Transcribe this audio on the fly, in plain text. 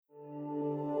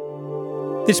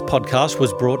This podcast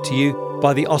was brought to you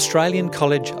by the Australian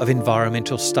College of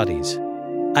Environmental Studies,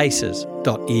 aces.edu.au.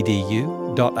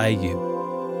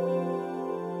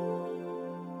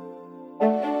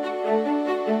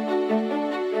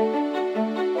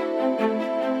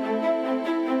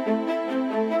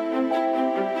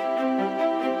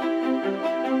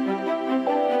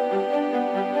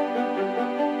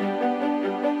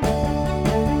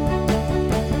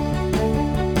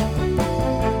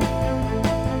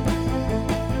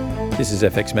 This is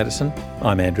FX Medicine.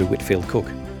 I'm Andrew Whitfield Cook.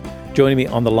 Joining me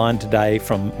on the line today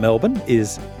from Melbourne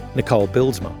is Nicole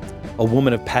Bijlsma, a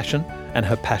woman of passion, and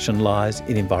her passion lies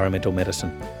in environmental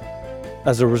medicine.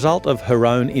 As a result of her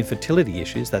own infertility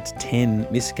issues, that's 10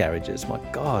 miscarriages, my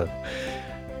God,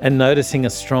 and noticing a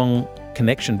strong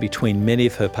connection between many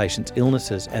of her patients'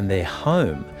 illnesses and their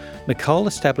home, Nicole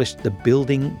established the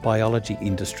building biology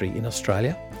industry in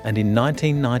Australia and in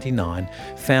 1999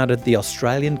 founded the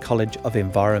Australian College of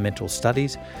Environmental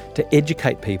Studies to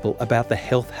educate people about the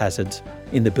health hazards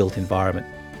in the built environment.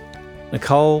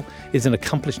 Nicole is an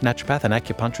accomplished naturopath and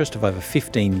acupuncturist of over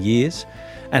 15 years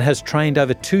and has trained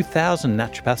over 2,000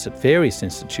 naturopaths at various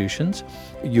institutions.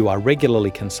 You are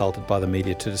regularly consulted by the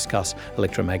media to discuss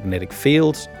electromagnetic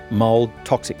fields, mould,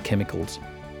 toxic chemicals.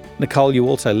 Nicole, you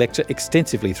also lecture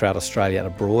extensively throughout Australia and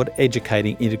abroad,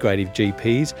 educating integrative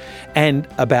GPs and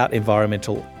about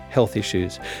environmental health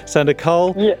issues. So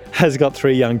Nicole has got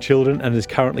 3 young children and is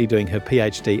currently doing her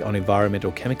PhD on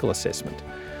environmental chemical assessment.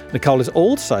 Nicole has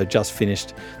also just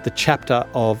finished the chapter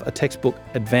of a textbook,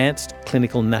 Advanced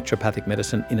Clinical Naturopathic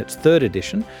Medicine, in its 3rd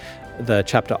edition, the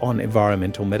chapter on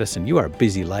environmental medicine. You are a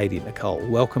busy lady, Nicole.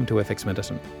 Welcome to FX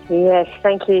Medicine. Yes,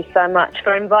 thank you so much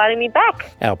for inviting me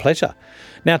back. Our pleasure.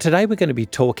 Now, today we're going to be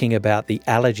talking about the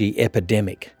allergy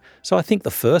epidemic. So I think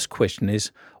the first question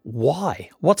is, why?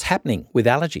 What's happening with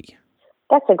allergy?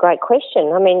 That's a great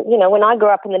question. I mean, when I grew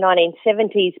up in the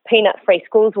 1970s, peanut-free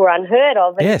schools were unheard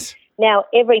of. And yes. Now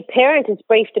every parent is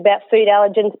briefed about food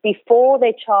allergens before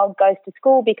their child goes to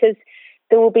school, because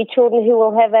there will be children who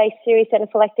will have a serious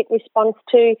anaphylactic response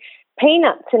to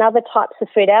peanuts and other types of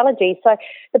food allergies. So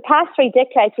the past 3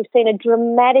 decades, we've seen a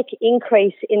dramatic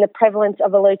increase in the prevalence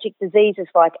of allergic diseases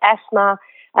like asthma,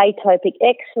 atopic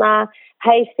eczema,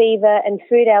 hay fever and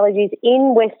food allergies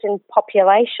in Western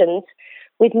populations,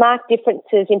 with marked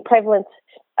differences in prevalence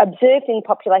observed in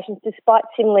populations despite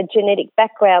similar genetic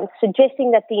backgrounds,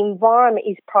 suggesting that the environment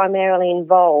is primarily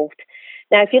involved.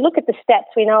 Now, if you look at the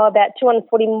stats, we know about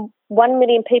 241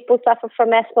 million people suffer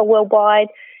from asthma worldwide.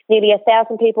 Nearly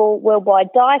 1,000 people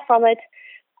worldwide die from it.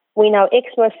 We know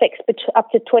eczema affects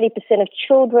up to 20% of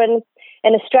children.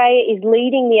 And Australia is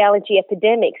leading the allergy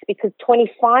epidemics because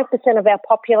 25% of our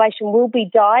population will be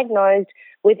diagnosed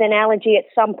with an allergy at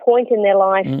some point in their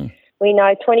life. We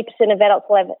know 20% of adults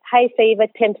will have hay fever,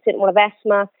 10% will have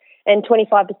asthma, and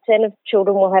 25% of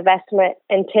children will have asthma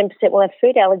and 10% will have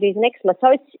food allergies and eczema.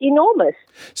 So it's enormous.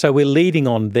 So we're leading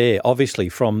on there, obviously,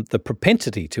 from the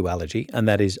propensity to allergy, and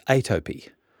that is atopy.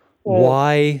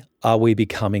 Why are we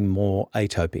becoming more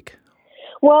atopic?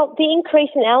 Well, the increase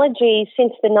in allergies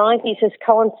since the 90s has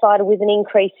coincided with an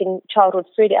increase in childhood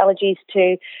food allergies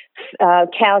to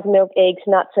cow's milk, eggs,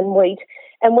 nuts and wheat.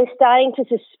 And we're starting to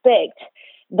suspect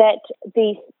that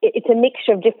it's a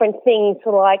mixture of different things,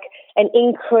 like an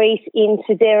increase in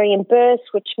cesarean births,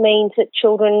 which means that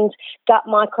children's gut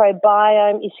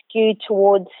microbiome is skewed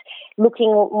towards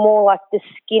looking more like the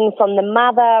skin from the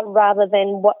mother rather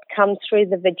than what comes through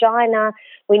the vagina.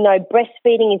 We know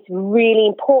breastfeeding is really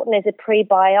important as a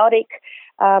prebiotic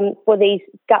for these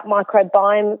gut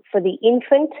microbiome for the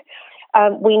infant.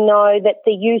 We know that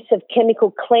the use of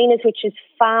chemical cleaners, which is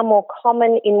far more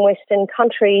common in Western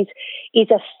countries, is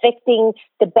affecting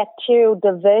the bacterial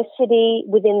diversity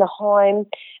within the home.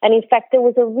 And in fact, there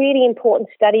was a really important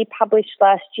study published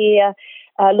last year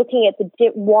looking at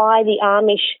why the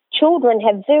Amish children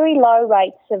have very low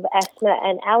rates of asthma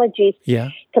and allergies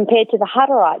compared to the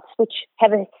Hutterites, which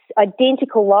have an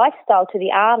identical lifestyle to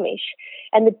the Amish.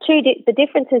 And the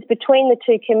differences between the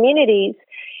two communities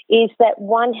is that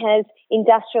one has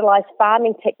industrialised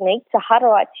farming techniques. The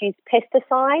Hutterites use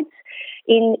pesticides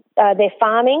in their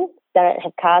farming. They don't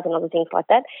have cars and other things like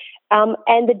that.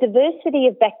 And the diversity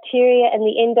of bacteria and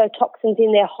the endotoxins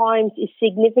in their homes is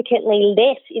significantly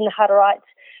less in the Hutterites,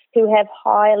 who have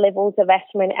higher levels of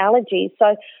asthma and allergies.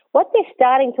 So what they're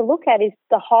starting to look at is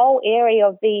the whole area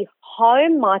of the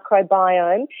home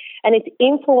microbiome and its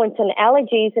influence on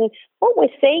allergies. And what we're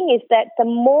seeing is that the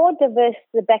more diverse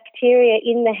the bacteria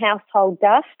in the household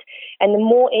dust and the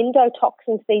more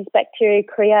endotoxins these bacteria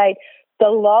create, the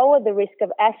lower the risk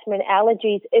of asthma and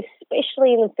allergies,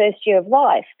 especially in the first year of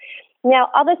life. Now,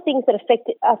 other things that affect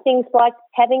it are things like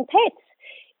having pets.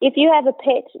 If you have a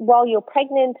pet while you're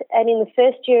pregnant and in the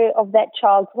first year of that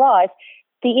child's life,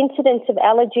 the incidence of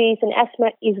allergies and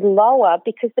asthma is lower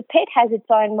because the pet has its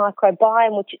own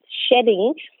microbiome, which it's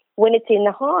shedding when it's in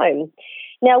the home.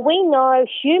 Now, we know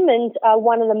humans are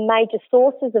one of the major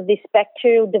sources of this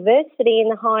bacterial diversity in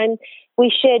the home.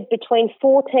 We shed between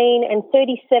 14 and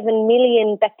 37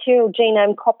 million bacterial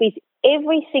genome copies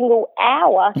every single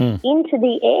hour into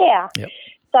the air. Yep.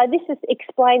 So this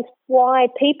explains why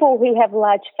people who have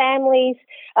large families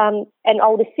and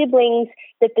older siblings,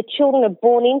 that the children are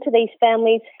born into these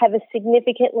families have a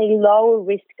significantly lower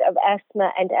risk of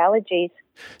asthma and allergies.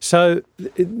 So,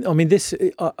 I mean,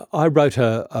 I wrote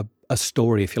a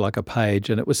story, if you like, a page,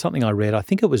 and it was something I read. I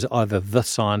think it was either The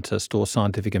Scientist or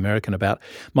Scientific American about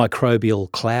microbial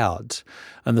clouds.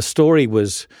 And the story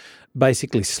was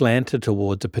basically slanted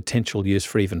towards a potential use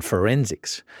for even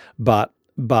forensics. But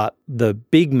the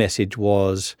big message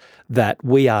was that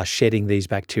we are shedding these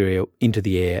bacteria into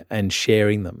the air and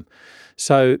sharing them.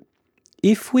 So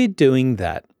if we're doing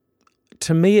that,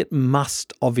 to me it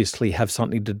must obviously have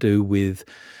something to do with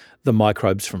the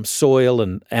microbes from soil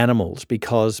and animals,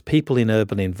 because people in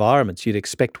urban environments you'd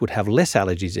expect would have less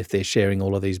allergies if they're sharing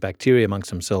all of these bacteria amongst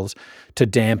themselves to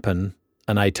dampen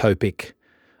an atopic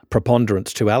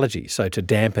preponderance to allergy, so to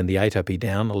dampen the atopy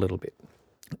down a little bit.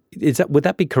 Would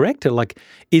that be correct? Or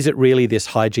is it really this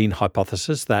hygiene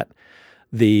hypothesis that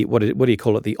what do you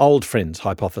call it? The old friends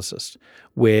hypothesis,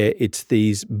 where it's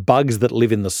these bugs that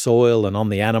live in the soil and on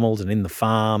the animals and in the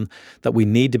farm that we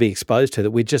need to be exposed to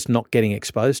that we're just not getting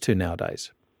exposed to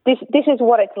nowadays? This is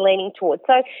what it's leaning towards.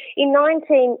 So in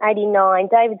 1989,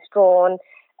 David Strawn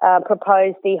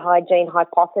proposed the hygiene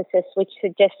hypothesis, which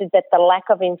suggested that the lack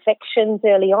of infections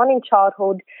early on in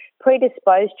childhood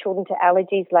predisposed children to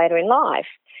allergies later in life.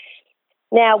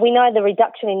 Now, we know the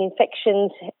reduction in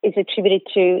infections is attributed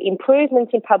to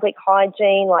improvements in public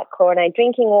hygiene, like chlorinated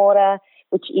drinking water,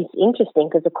 which is interesting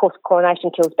because, of course,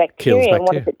 chlorination kills bacteria. And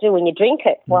what does it do when you drink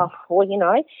it? Well,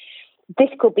 this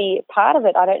could be part of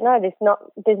it. I don't know.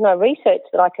 There's no research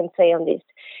that I can see on this.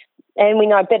 And we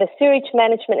know better sewage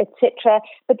management, etc.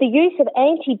 But the use of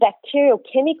antibacterial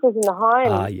chemicals in the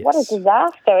home, what a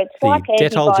disaster. It's like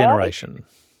antibiotics. Dettol generation.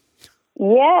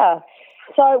 Yeah.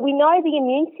 So we know the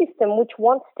immune system, which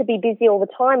wants to be busy all the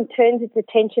time, turns its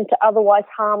attention to otherwise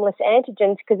harmless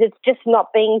antigens because it's just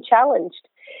not being challenged.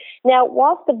 Now,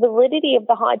 whilst the validity of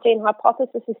the hygiene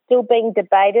hypothesis is still being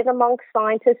debated amongst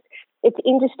scientists, it's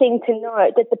interesting to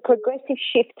note that the progressive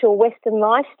shift to a Western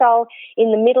lifestyle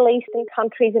in the Middle Eastern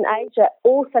countries and Asia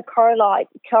also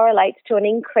correlates to an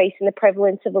increase in the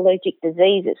prevalence of allergic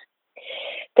diseases.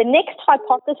 The next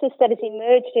hypothesis that has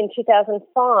emerged in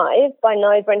 2005 by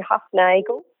Nova and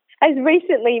Hufnagel has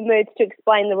recently emerged to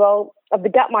explain the role of the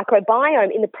gut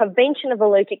microbiome in the prevention of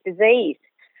allergic disease,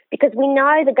 because we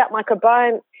know the gut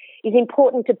microbiome is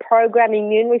important to program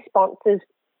immune responses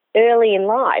early in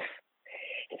life.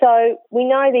 So we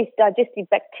know these digestive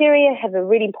bacteria have a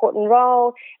really important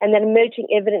role, and that emerging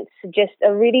evidence suggests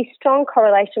a really strong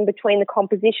correlation between the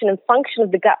composition and function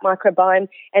of the gut microbiome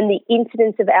and the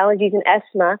incidence of allergies and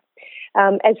asthma,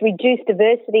 as reduced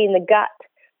diversity in the gut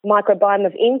microbiome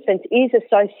of infants is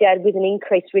associated with an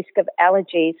increased risk of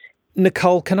allergies.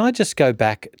 Nicole, can I just go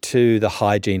back to the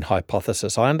hygiene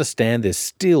hypothesis? I understand there's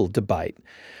still debate.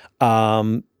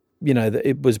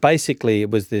 It was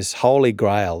this holy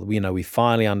grail. We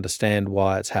finally understand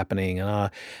why it's happening.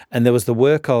 And there was the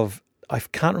work of, I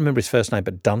can't remember his first name,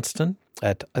 but Dunstan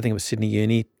at, I think it was Sydney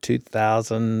Uni,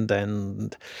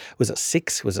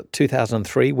 2006? Was it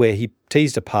 2003? Where he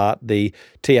teased apart the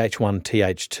Th1,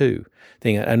 Th2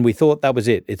 thing. And we thought that was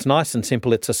it. It's nice and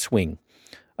simple. It's a swing.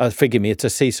 Forgive me, it's a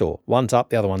seesaw. One's up,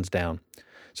 the other one's down.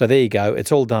 So there you go.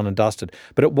 It's all done and dusted.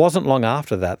 But it wasn't long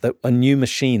after that a new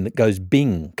machine that goes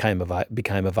Bing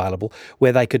became available,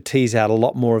 where they could tease out a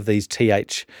lot more of these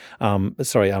cytokine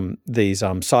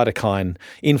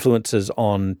influences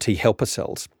on T helper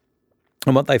cells.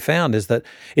 And what they found is that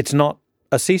it's not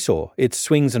a seesaw. It's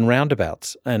swings and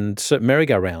roundabouts and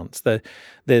merry-go-rounds.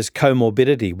 There's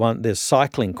comorbidity. There's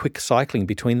quick cycling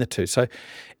between the two. So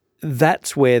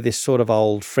that's where this sort of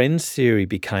old friends theory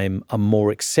became a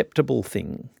more acceptable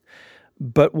thing.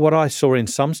 But what I saw in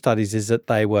some studies is that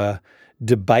they were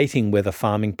debating whether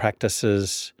farming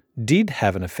practices did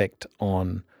have an effect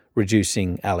on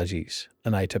reducing allergies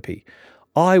and atopy.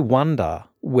 I wonder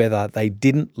whether they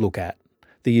didn't look at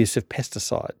the use of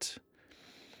pesticides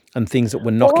and things that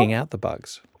were knocking out the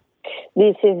bugs.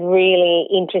 This is really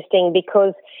interesting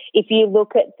because If you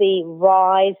look at the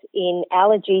rise in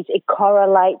allergies, it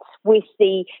correlates with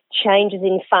the changes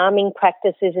in farming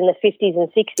practices in the 50s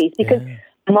and 60s because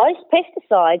most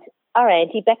pesticides are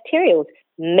antibacterials.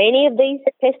 Many of these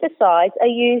pesticides are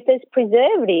used as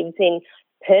preservatives in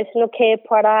personal care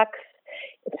products,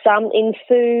 some in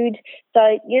food. So,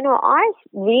 I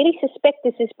really suspect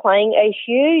this is playing a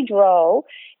huge role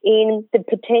in the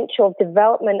potential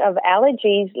development of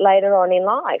allergies later on in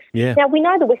life. Yeah. Now, we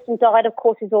know the Western diet, of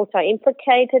course, is also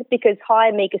implicated because high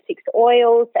omega-6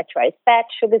 oils, saturated fats,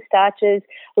 sugar, starches,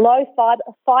 low fibre.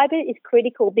 Fibre is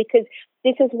critical because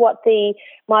this is what the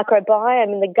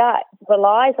microbiome in the gut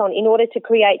relies on in order to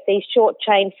create these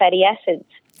short-chain fatty acids.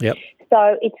 Yep.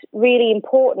 So it's really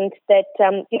important that,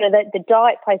 that the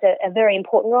diet plays a very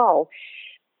important role.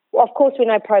 Of course, we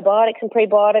know probiotics and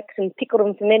prebiotics and pickled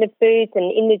and fermented foods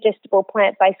and indigestible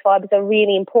plant-based fibres are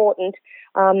really important.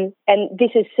 And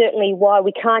this is certainly why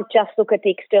we can't just look at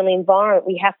the external environment.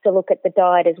 We have to look at the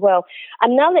diet as well.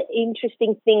 Another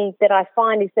interesting thing that I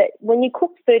find is that when you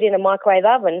cook food in a microwave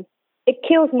oven, it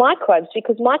kills microbes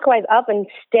because microwave oven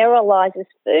sterilizes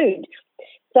food.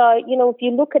 So, if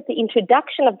you look at the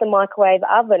introduction of the microwave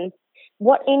oven,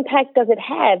 what impact does it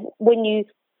have when you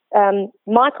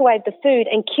microwave the food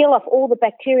and kill off all the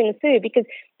bacteria in the food? Because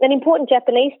an important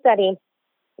Japanese study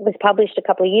was published a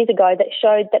couple of years ago that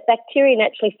showed that bacteria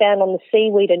naturally found on the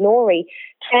seaweed and nori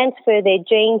transfer their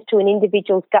genes to an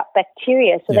individual's gut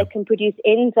bacteria so they can produce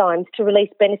enzymes to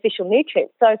release beneficial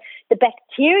nutrients. So the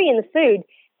bacteria in the food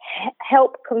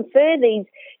help confer these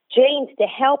genes to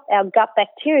help our gut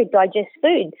bacteria digest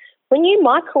food. When you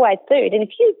microwave food, and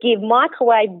if you give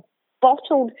microwave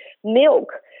bottled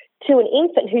milk to an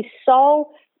infant whose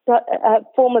sole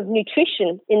form of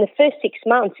nutrition in the first 6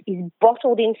 months is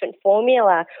bottled infant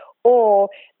formula or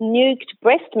nuked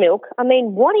breast milk,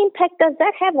 what impact does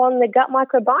that have on the gut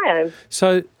microbiome?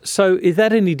 So is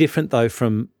that any different, though,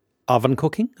 from oven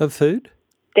cooking of food?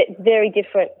 Very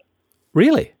different.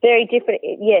 Really? Very different,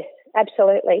 yes,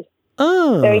 absolutely.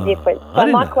 Oh, very different. So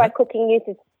microwave cooking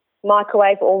uses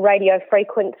microwave or radio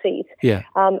frequencies. Yeah.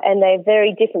 And they're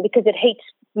very different because it heats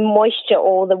moisture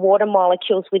or the water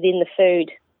molecules within the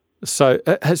food. So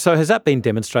has that been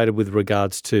demonstrated with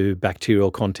regards to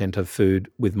bacterial content of food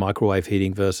with microwave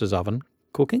heating versus oven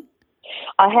cooking?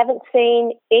 I haven't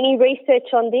seen any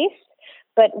research on this,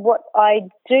 but what I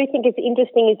do think is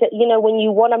interesting is that, when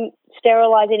you want to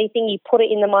sterilise anything, you put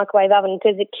it in the microwave oven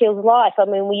because it kills life.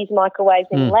 We use microwaves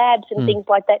in labs and things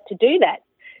like that to do that.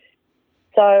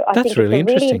 So I think it's a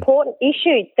really important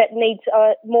issue that needs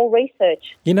more research.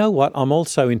 You know what? I'm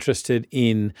also interested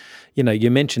in,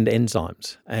 you mentioned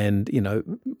enzymes, and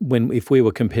if we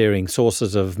were comparing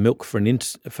sources of milk for an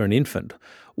infant,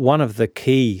 one of the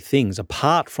key things,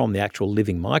 apart from the actual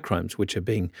living microbes which are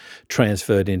being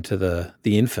transferred into the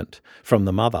infant from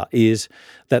the mother, is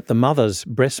that the mother's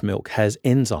breast milk has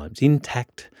enzymes,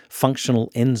 intact functional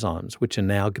enzymes, which are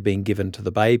now being given to the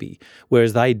baby,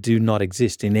 whereas they do not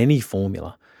exist in any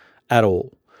formula at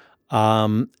all.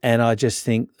 And I just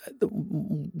think,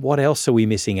 what else are we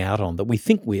missing out on that we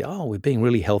think we're being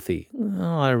really healthy?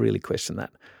 Oh, I really question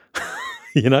that.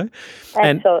 Absolutely.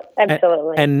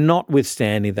 And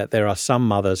notwithstanding that there are some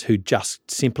mothers who just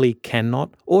simply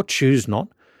cannot or choose not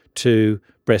to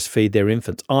breastfeed their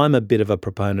infants. I'm a bit of a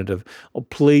proponent of,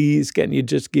 please, can you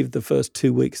just give the first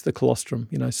 2 weeks the colostrum,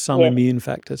 some immune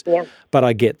factors. Yeah. But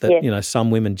I get that, some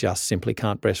women just simply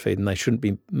can't breastfeed and they shouldn't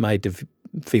be made to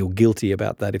feel guilty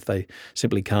about that if they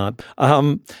simply can't.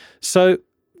 So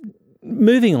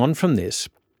moving on from this,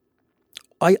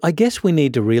 I guess we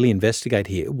need to really investigate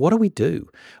here. What do we do?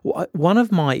 One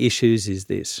of my issues is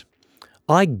this.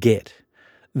 I get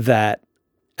that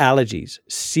allergies,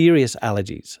 serious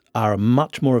allergies, are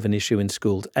much more of an issue in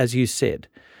schools, as you said,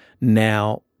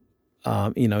 now,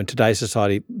 in today's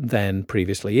society than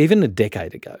previously, even a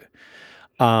decade ago.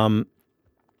 And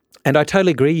I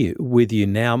totally agree with you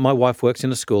now. My wife works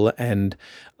in a school and,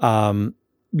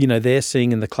 they're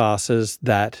seeing in the classes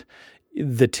that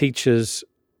the teachers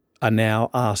are now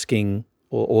asking,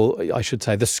 or I should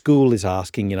say the school is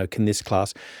asking, can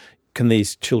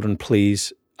these children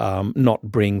please not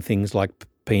bring things like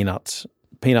peanuts.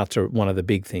 Peanuts are one of the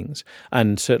big things,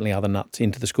 and certainly other nuts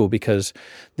into the school because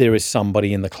there is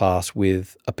somebody in the class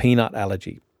with a peanut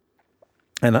allergy.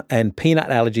 And peanut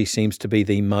allergy seems to be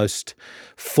the most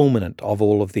fulminant of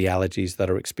all of the allergies that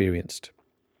are experienced.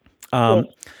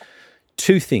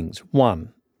 Two things.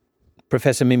 One,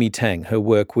 Professor Mimi Tang, her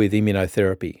work with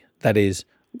immunotherapy, that is,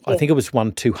 I think it was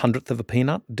 1/200th of a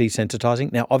peanut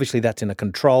desensitizing. Now, obviously, that's in a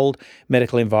controlled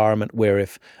medical environment where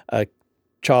if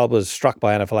child was struck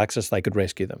by anaphylaxis, they could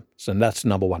rescue them. So that's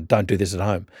number one. Don't do this at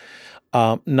home.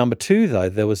 Number two, though,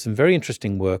 there was some very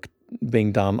interesting work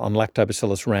being done on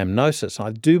Lactobacillus rhamnosus.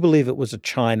 I do believe it was a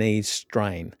Chinese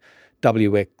strain,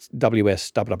 WS,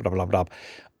 blah, blah, blah, blah, blah.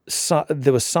 So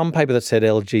there was some paper that said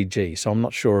LGG, so I'm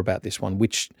not sure about this one,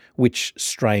 which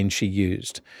strain she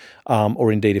used,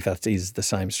 or indeed if that is the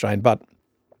same strain. But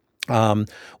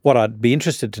what I'd be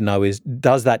interested to know is,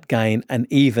 does that gain an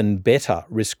even better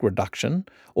risk reduction,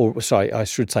 or sorry, I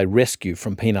should say rescue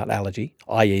from peanut allergy,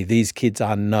 i.e. these kids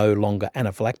are no longer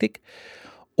anaphylactic,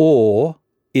 or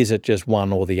is it just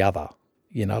one or the other?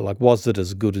 You know, like, was it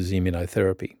as good as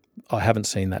immunotherapy? I haven't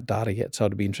seen that data yet, so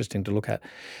it'd be interesting to look at.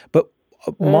 But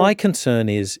my concern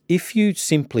is, if you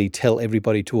simply tell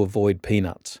everybody to avoid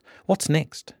peanuts, what's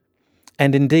next?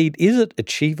 And indeed, is it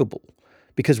achievable?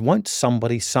 Because won't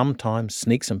somebody sometimes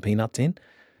sneak some peanuts in?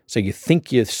 So you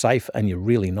think you're safe and you're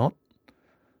really not?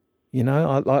 You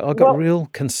know, I've got real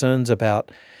concerns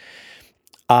about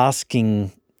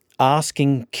asking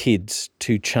kids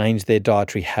to change their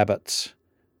dietary habits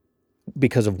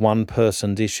because of one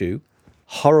person's issue,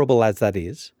 horrible as that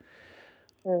is.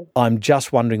 I'm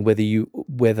just wondering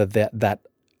whether that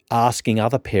asking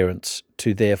other parents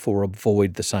to therefore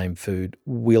avoid the same food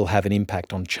will have an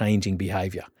impact on changing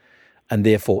behaviour, and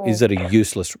therefore is it a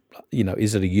useless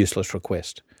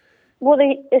request? Well,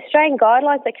 the Australian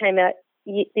guidelines that came out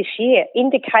this year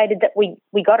indicated that we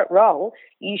got it wrong.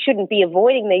 You shouldn't be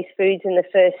avoiding these foods in the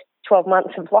first 12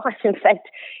 months of life. In fact,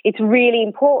 it's really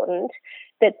important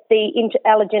that the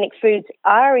allergenic foods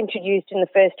are introduced in the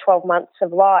first 12 months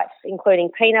of life, including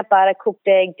peanut butter, cooked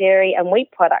egg, dairy and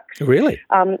wheat products. Really?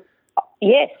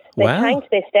 Yes. They changed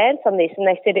their stance on this, and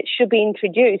they said it should be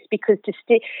introduced because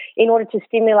in order to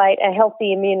stimulate a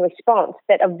healthy immune response,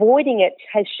 that avoiding it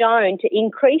has shown to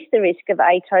increase the risk of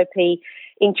atopy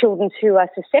in children who are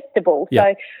susceptible.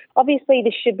 Yeah. So obviously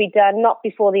this should be done not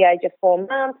before the age of 4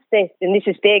 months, and this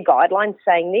is their guidelines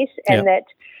saying this, and that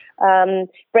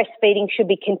breastfeeding should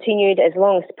be continued as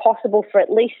long as possible for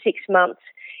at least 6 months,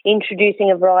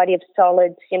 introducing a variety of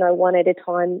solids, one at a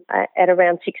time at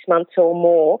around 6 months or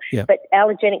more. Yeah. But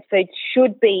allergenic foods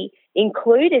should be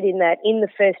included in that in the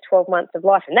first 12 months of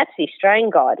life, and that's the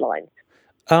Australian guidelines.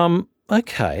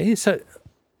 Okay, so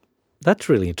that's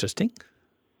really interesting.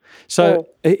 So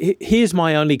here's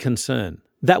my only concern.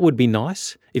 That would be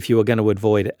nice if you were going to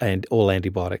avoid all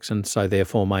antibiotics and so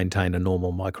therefore maintain a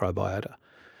normal microbiota.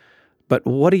 But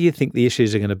what do you think the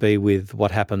issues are going to be with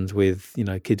what happens with,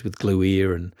 kids with glue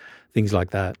ear and things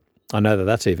like that? I know that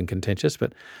that's even contentious,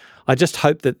 but I just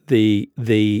hope that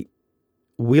the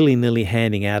willy-nilly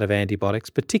handing out of antibiotics,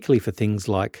 particularly for things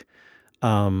like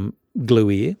glue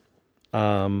ear,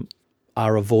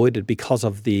 are avoided because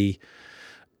of the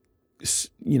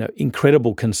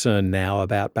incredible concern now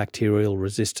about bacterial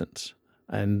resistance.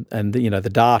 And the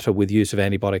data with use of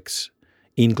antibiotics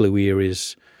in glue ear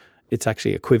it's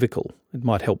actually equivocal. It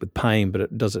might help with pain,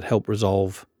 but does it help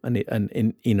resolve a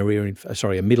middle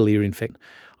ear infection?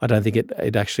 I don't think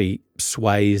it actually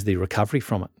sways the recovery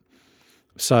from it.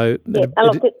 So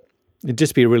it'd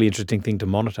just be a really interesting thing to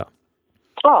monitor.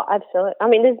 Oh, absolutely. I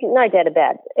mean, there's no doubt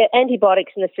about it.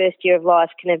 Antibiotics in the first year of life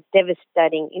can have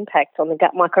devastating impacts on the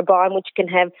gut microbiome, which can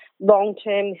have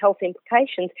long-term health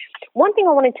implications. One thing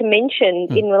I wanted to mention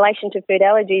in relation to food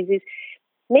allergies is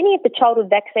many of the childhood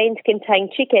vaccines contain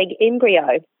chick egg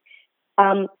embryo.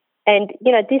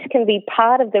 This can be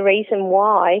part of the reason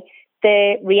why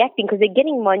they're reacting, because they're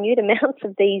getting minute amounts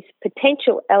of these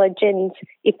potential allergens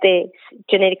if they're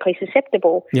genetically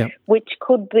susceptible, which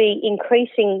could be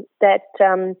increasing that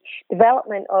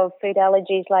development of food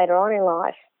allergies later on in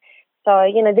life. So,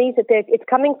 it's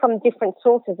coming from different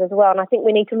sources as well. And I think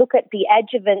we need to look at the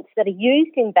adjuvants that are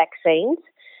used in vaccines,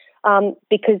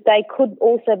 because they could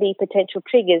also be potential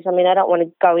triggers. I mean, I don't want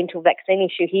to go into a vaccine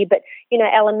issue here, but,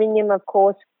 aluminium, of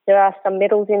course, there are some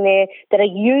metals in there that are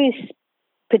used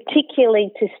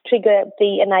particularly to trigger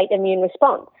the innate immune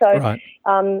response. So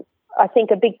I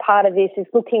think a big part of this is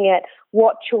looking at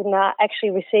what children are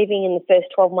actually receiving in the first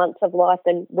 12 months of life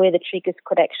and where the triggers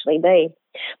could actually be.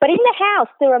 But in the house,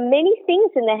 there are many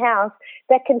things in the house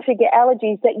that can trigger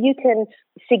allergies that you can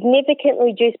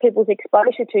significantly reduce people's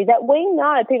exposure to, that we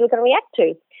know people are going to react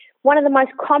to. One of the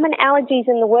most common allergies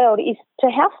in the world is to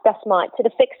house dust mites. It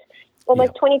affects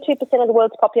almost 22% of the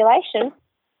world's population,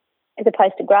 as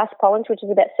opposed to grass pollens, which is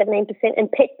about 17%,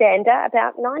 and pet dander,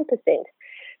 about 9%.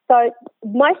 So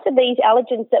most of these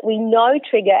allergens that we know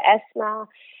trigger asthma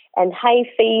and hay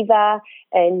fever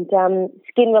and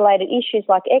skin-related issues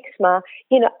like eczema,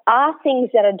 are things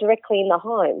that are directly in the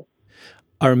home.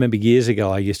 I remember years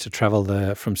ago I used to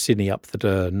travel from Sydney up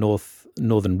the north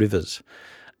northern rivers,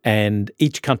 and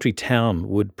each country town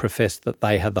would profess that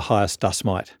they had the highest dust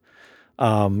mite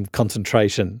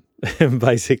concentration,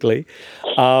 basically.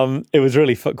 It was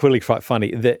really quite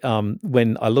funny that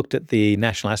when I looked at the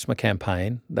National Asthma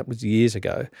Campaign, that was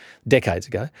decades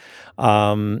ago,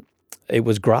 it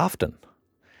was Grafton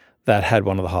that had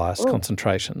one of the highest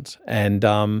concentrations. And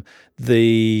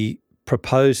the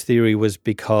proposed theory was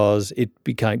because it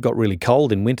got really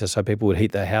cold in winter, so people would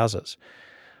heat their houses.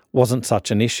 Wasn't such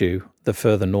an issue the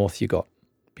further north you got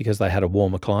because they had a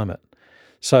warmer climate.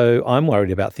 So I'm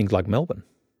worried about things like Melbourne.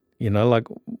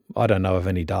 I don't know of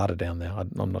any data down there.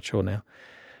 I'm not sure now.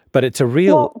 But it's a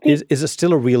real is it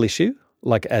still a real issue,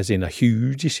 like as in a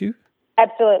huge issue?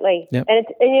 Absolutely. Yep. And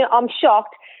I'm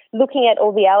shocked looking at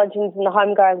all the allergens in the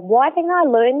home going, why didn't I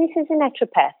learn this as a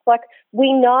naturopath? Like,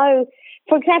 we know,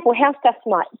 for example, house dust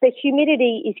mite, the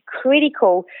humidity is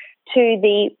critical to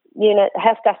the,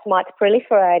 house dust mites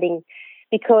proliferating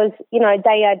because,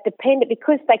 they are dependent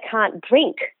because they can't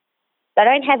drink. They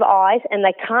don't have eyes and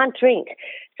they can't drink.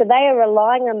 So they are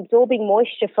relying on absorbing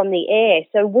moisture from the air.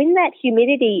 So when that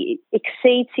humidity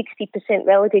exceeds 60%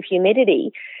 relative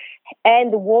humidity,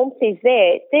 and the warmth is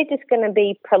there, they're just going to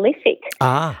be prolific.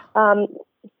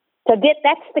 So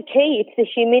that's the key. It's the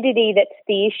humidity that's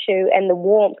the issue and the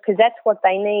warmth because that's what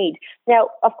they need. Now,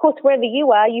 of course, wherever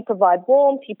you are, you provide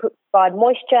warmth, you provide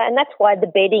moisture, and that's why the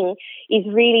bedding is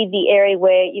really the area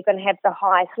where you're going to have the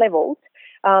highest levels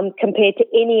compared to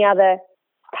any other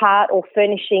part or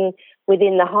furnishing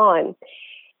within the home.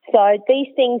 So these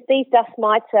dust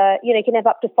mites are, you can have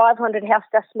up to 500 house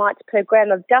dust mites per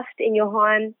gram of dust in your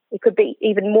home. It could be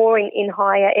even more in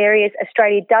higher areas.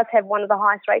 Australia does have one of the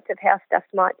highest rates of house dust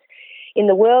mites in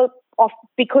the world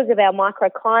because of our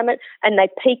microclimate, and they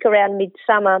peak around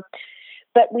midsummer.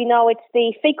 But we know it's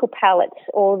the fecal pellets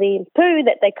or the poo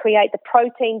that they create, the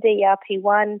protein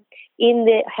DRP1 in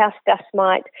the house dust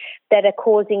mite that are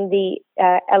causing the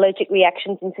allergic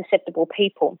reactions in susceptible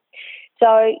people.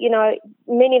 So,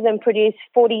 many of them produce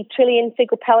 40 trillion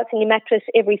fecal pellets in your mattress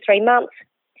every 3 months,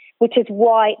 which is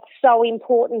why it's so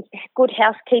important. Good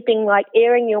housekeeping, like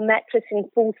airing your mattress in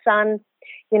full sun,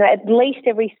 at least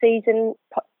every season.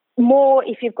 More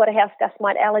if you've got a house dust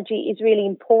mite allergy is really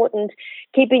important.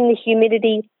 Keeping the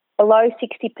humidity below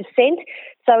 60%.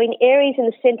 So in areas in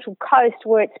the Central Coast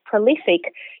where it's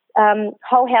prolific,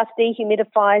 whole house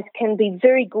dehumidifiers can be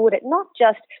very good at not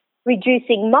just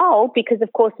reducing mould, because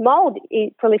of course mould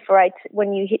proliferates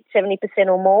when you hit 70%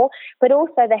 or more, but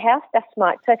also the house dust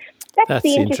mite. So that's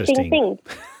the interesting thing.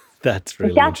 That's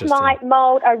really dust interesting. Dust mite,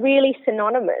 mould are really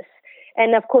synonymous.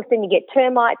 And of course then you get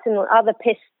termites and other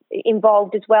pests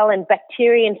involved as well, and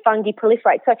bacteria and fungi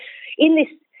proliferate. So in this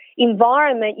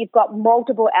environment, you've got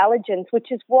multiple allergens,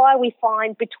 which is why we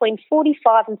find between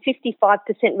 45 and 55%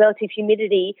 relative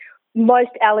humidity, most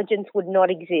allergens would not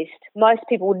exist. Most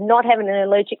people would not have an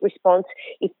allergic response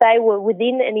if they were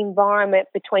within an environment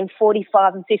between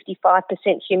 45 and 55%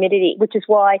 humidity, which is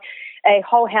why a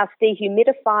whole house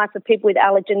dehumidifier for people with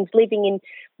allergens living in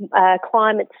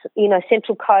climates,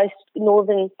 Central Coast,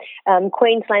 Northern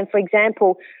Queensland, for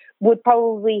example, would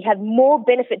probably have more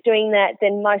benefit doing that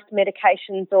than most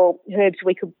medications or herbs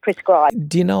we could prescribe.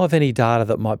 Do you know of any data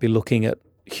that might be looking at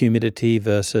humidity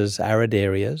versus arid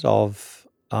areas of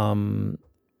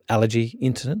allergy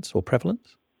incidence or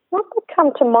prevalence? What would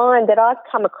come to mind that I've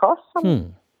come across?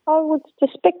 I would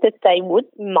suspect that they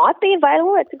might be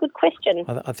available. That's a good question.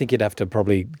 I think you'd have to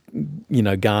probably,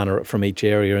 garner it from each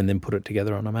area and then put it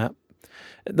together on a map.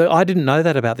 I didn't know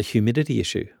that about the humidity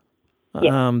issue.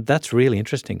 Yeah. That's really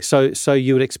interesting. So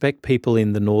you would expect people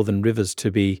in the northern rivers to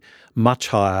be much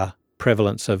higher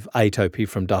prevalence of atopy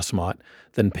from dust mite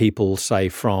than people, say,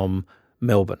 from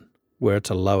Melbourne, where it's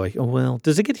a lower. Well,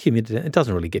 does it get humid? It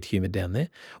doesn't really get humid down there.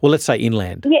 Well, let's say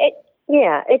inland.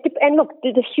 Yeah. And look,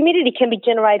 the humidity can be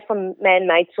generated from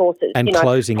man-made sources. And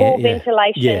closing poor air.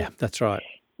 ventilation. Yeah, that's right.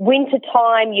 Winter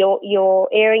time, you're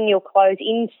airing your clothes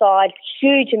inside,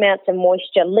 huge amounts of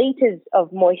moisture, litres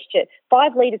of moisture.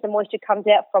 5 litres of moisture comes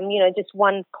out from, just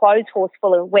one clothes horse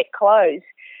full of wet clothes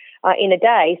in a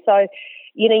day. So,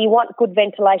 you want good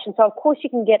ventilation. So, of course,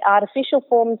 you can get artificial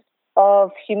forms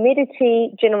of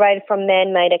humidity generated from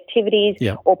man-made activities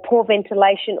or poor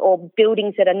ventilation or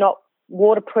buildings that are not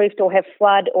waterproofed or have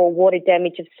flood or water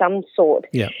damage of some sort.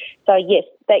 Yeah. So, yes,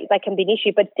 they can be an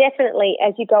issue. But definitely,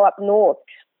 as you go up north,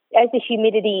 as the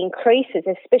humidity increases,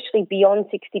 especially beyond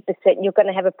 60%, you're going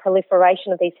to have a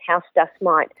proliferation of these house dust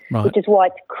mite, which is why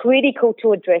it's critical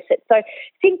to address it. So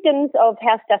symptoms of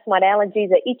house dust mite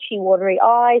allergies are itchy, watery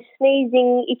eyes,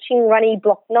 sneezing, itching, runny,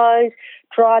 blocked nose,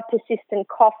 dry, persistent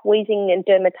cough, wheezing and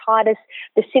dermatitis.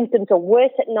 The symptoms are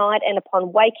worse at night and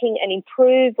upon waking, and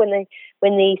improve when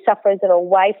the sufferers are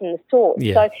away from the source.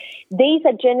 Yeah. So these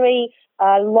are generally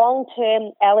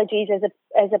long-term allergies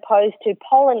as opposed to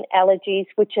pollen allergies,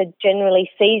 which are generally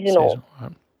seasonal.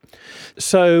 Right.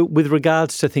 So with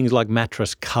regards to things like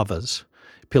mattress covers,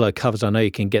 pillow covers, I know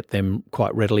you can get them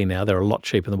quite readily now. They're a lot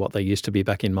cheaper than what they used to be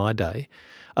back in my day.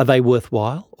 Are they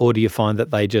worthwhile, or do you find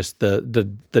that they just the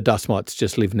dust mites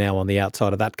just live now on the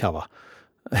outside of that cover?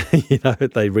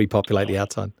 They repopulate the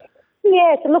outside.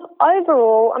 Yeah, so look,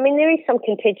 overall, I mean, there is some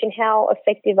contention. How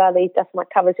effective are these dust mite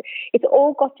covers? It's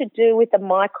all got to do with the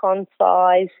micron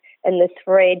size and the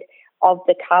thread of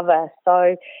the cover.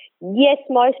 So, yes,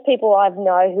 most people I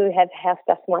know who have house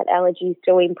dust mite allergies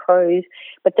do improve,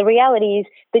 but the reality is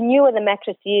the newer the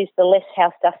mattress is, the less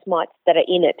house dust mites that are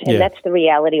in it, and that's the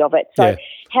reality of it. So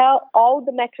how old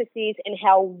the mattress is and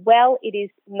how well it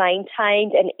is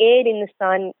maintained and aired in the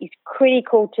sun is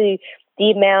critical to the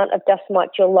amount of dust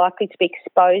mites you're likely to be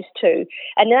exposed to.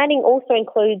 And that also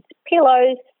includes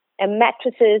pillows and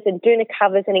mattresses and doona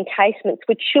covers and encasements,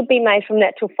 which should be made from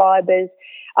natural fibres.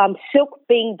 Silk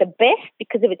being the best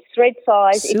because of its thread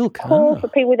size. Silk, it's cool for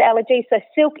people with allergies. So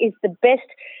silk is the best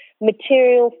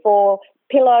material for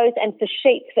pillows and for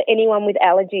sheets for anyone with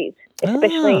allergies,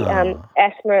 especially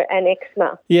asthma and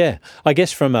eczema. Yeah, I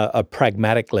guess from a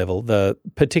pragmatic level,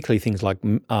 particularly things like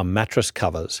mattress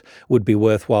covers would be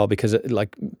worthwhile because,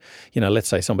 let's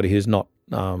say somebody who's not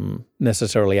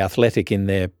necessarily athletic in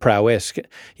their prowess,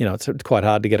 it's quite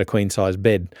hard to get a queen-size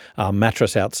bed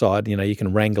mattress outside. You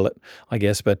can wrangle it, I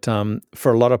guess, but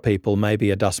for a lot of people,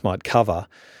 maybe a dust mite cover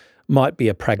might be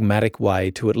a pragmatic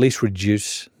way to at least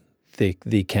reduce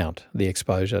the count, the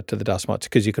exposure to the dust mites,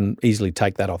 because you can easily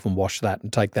take that off and wash that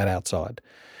and take that outside.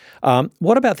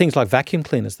 What about things like vacuum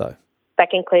cleaners, though?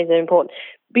 Vacuum cleaners are important.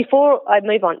 Before I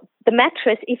move on, the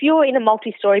mattress, if you're in a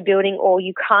multi-storey building or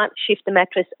you can't shift the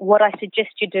mattress, what I suggest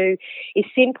you do is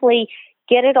simply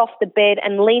get it off the bed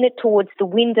and lean it towards the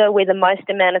window where the most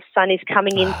amount of sun is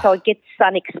coming in so it gets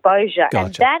sun exposure. Gotcha.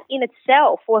 And that in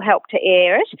itself will help to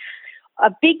air it. A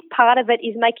big part of it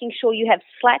is making sure you have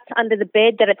slats under the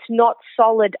bed, that it's not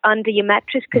solid under your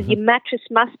mattress, because your mattress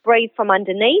must breathe from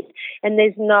underneath, and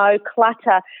there's no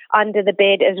clutter under the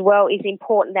bed as well is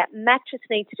important. That mattress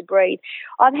needs to breathe.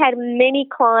 I've had many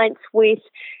clients with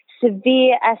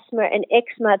severe asthma and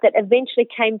eczema that eventually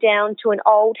came down to an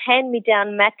old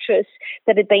hand-me-down mattress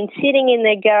that had been sitting in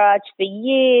their garage for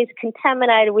years,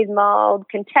 contaminated with mold,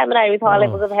 contaminated with high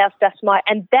levels of house dust mite,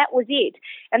 and that was it.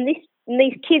 And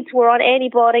these kids were on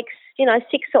antibiotics,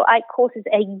 6 or 8 courses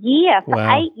a year for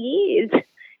 8 years.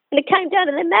 And it came down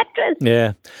to their mattress.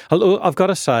 Yeah. I've got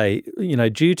to say,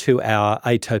 due to our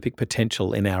atopic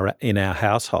potential in our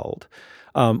household,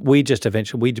 we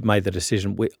made the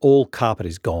decision, all carpet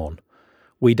is gone.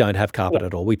 We don't have carpet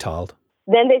at all. We tiled.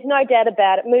 Then there's no doubt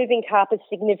about it. Moving carpet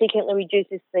significantly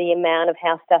reduces the amount of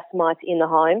house dust mites in the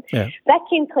home. Yeah.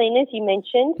 Vacuum cleaners, you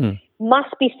mentioned,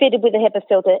 must be fitted with a HEPA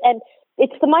filter. And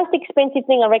it's the most expensive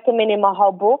thing I recommend in my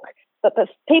whole book. But for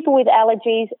people with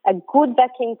allergies, a good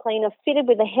vacuum cleaner fitted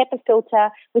with a HEPA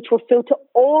filter, which will filter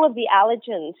all of the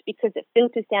allergens because it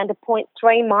filters down to 0.3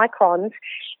 microns,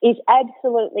 is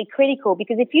absolutely critical.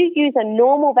 Because if you use a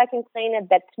normal vacuum cleaner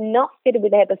that's not fitted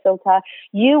with a HEPA filter,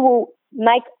 you will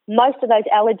make most of those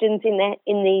allergens in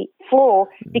the floor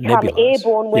become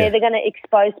airborne, where they're going to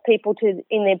expose people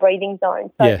in their breathing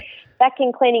zone. So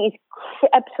vacuum cleaning is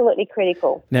absolutely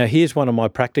critical. Now, here's one of my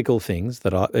practical things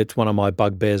it's one of my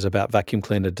bugbears about vacuum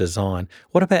cleaner design.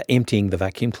 What about emptying the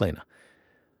vacuum cleaner?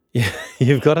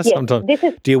 You've got to sometimes.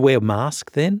 Do you wear a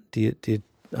mask then? Do you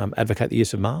advocate the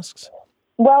use of masks?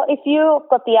 Well, if you've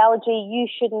got the allergy, you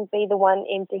shouldn't be the one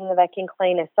emptying the vacuum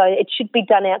cleaner. So it should be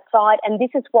done outside. And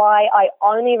this is why I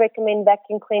only recommend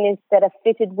vacuum cleaners that are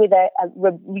fitted with a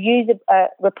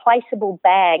replaceable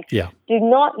bag. Yeah. Do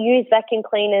not use vacuum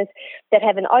cleaners that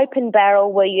have an open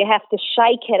barrel where you have to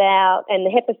shake it out and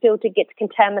the HEPA filter gets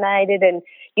contaminated and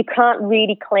you can't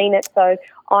really clean it. So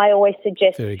I always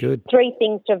suggest 3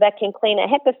 things to a vacuum cleaner: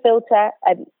 HEPA filter,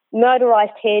 a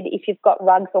motorised head if you've got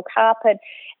rugs or carpet,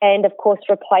 and of course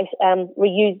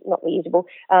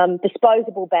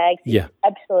disposable bags. Yeah.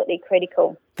 Absolutely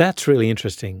critical. That's really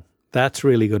interesting. That's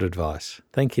really good advice.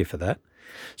 Thank you for that.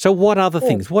 So what other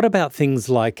things? What about things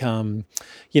like,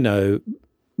 dietary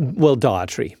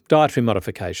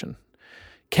modification?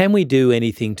 Can we do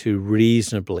anything to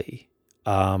reasonably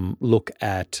look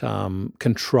at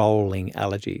controlling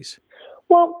allergies?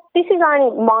 Well, this is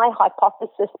only my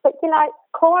hypothesis, but,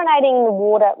 chlorinating the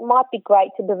water might be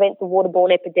great to prevent the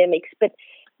waterborne epidemics, but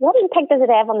what impact does it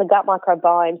have on the gut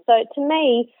microbiome? So to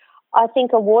me, I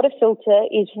think a water filter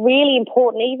is really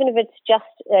important, even if it's just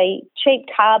a cheap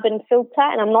carbon filter,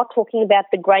 and I'm not talking about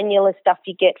the granular stuff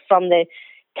you get from the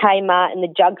Kmart and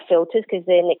the jug filters because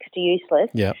they're next to useless.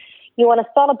 Yeah. You want a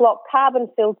Sonobloc carbon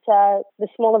filter, the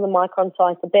smaller the micron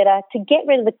size, the better, to get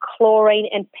rid of the chlorine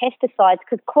and pesticides,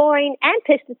 because chlorine and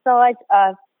pesticides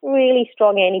are really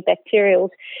strong antibacterials.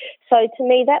 So to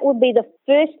me, that would be the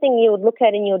first thing you would look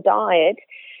at in your diet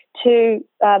to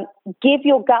give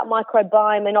your gut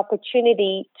microbiome an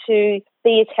opportunity to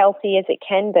be as healthy as it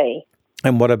can be.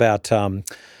 And what about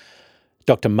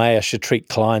Dr. Maya Shatrik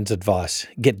Klein's advice?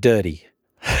 Get dirty.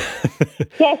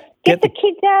 Yes, get the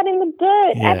kids out in the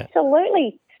dirt. Yeah.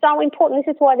 Absolutely. So important.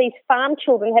 This is why these farm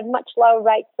children have much lower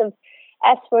rates of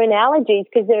asthma and allergies,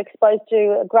 because they're exposed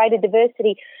to a greater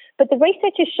diversity. But the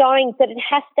research is showing that it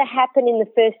has to happen in the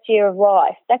first year of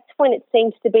life. That's when it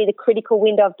seems to be the critical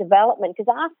window of development,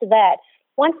 because after that,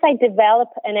 once they develop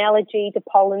an allergy to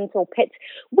pollens or pets,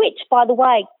 which, by the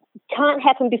way, can't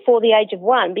happen before the age of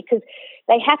 1, because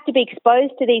they have to be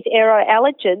exposed to these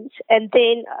aeroallergens, and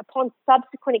then upon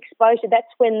subsequent exposure,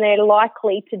 that's when they're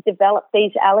likely to develop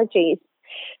these allergies.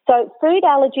 So food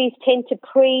allergies tend to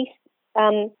precede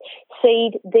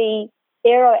the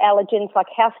aeroallergens like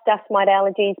house dust mite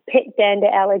allergies, pet dander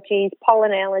allergies,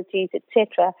 pollen allergies,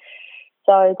 etc.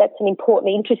 So that's an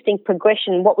important, interesting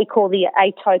progression, what we call the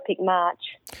atopic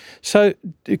march. So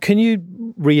can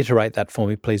you reiterate that for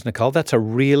me, please, Nicole? That's a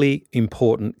really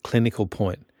important clinical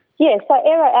point. Yeah, so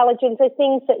aeroallergens are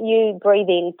things that you breathe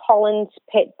in, pollens,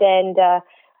 pet dander,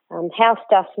 house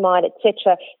dust mite,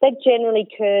 etc. That generally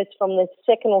occurs from the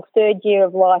 2nd or 3rd year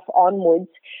of life onwards,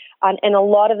 and a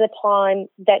lot of the time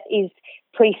that is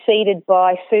preceded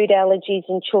by food allergies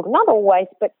in children. Not always,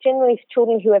 but generally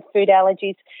children who have food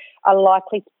allergies are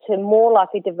more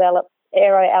likely to develop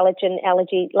aeroallergen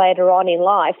allergy later on in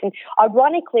life. And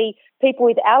ironically, people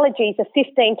with allergies are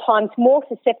 15 times more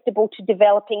susceptible to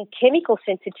developing chemical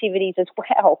sensitivities as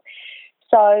well.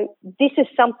 So this is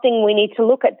something we need to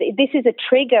look at. This is a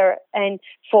trigger and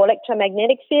for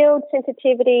electromagnetic field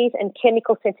sensitivities and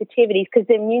chemical sensitivities, because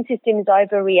the immune system is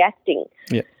overreacting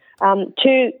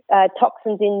to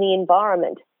toxins in the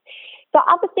environment. So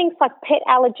other things like pet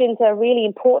allergens are really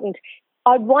important.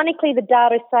 Ironically, the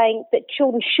data is saying that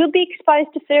children should be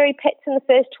exposed to furry pets in the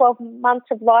first 12 months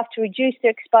of life to reduce their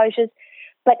exposures.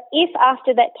 But if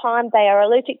after that time they are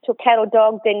allergic to a cat or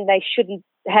dog, then they shouldn't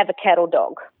have a cat or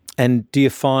dog. And do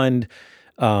you find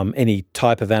any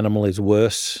type of animal is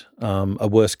worse, a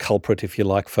worse culprit, if you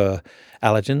like, for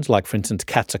allergens? Like, for instance,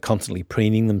 cats are constantly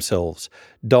preening themselves.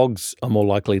 Dogs are more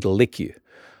likely to lick you.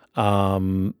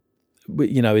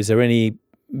 Is there any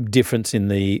difference in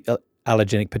the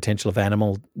allergenic potential of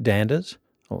animal danders?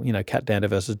 Or, cat dander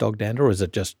versus dog dander, or is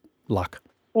it just luck?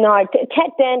 No,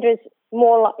 cat dander is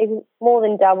more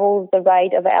than double the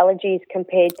rate of allergies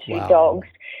compared to dogs.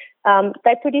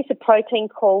 They produce a protein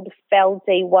called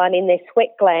FeLZ1 in their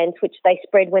sweat glands, which they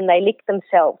spread when they lick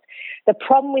themselves. The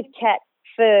problem with cat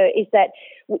fur is that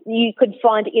you could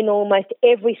find it in almost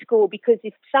every school, because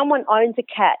if someone owns a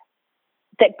cat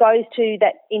that goes to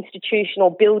that institution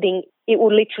or building, it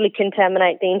will literally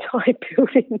contaminate the entire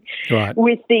building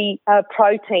with the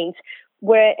proteins.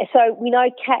 So we know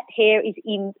cat hair is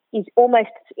almost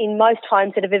in most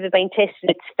homes that have ever been tested,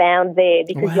 it's found there,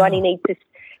 because you only need to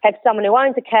have someone who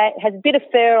owns a cat, has a bit of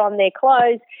fur on their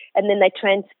clothes, and then they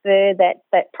transfer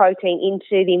that protein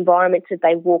into the environments that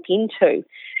they walk into.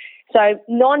 So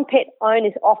non-pet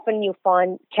owners, often you'll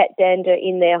find cat dander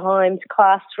in their homes,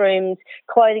 classrooms,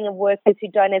 clothing of workers who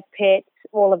don't have pets,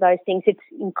 all of those things. It's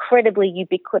incredibly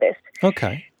ubiquitous.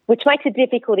 Okay. Which makes it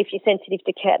difficult if you're sensitive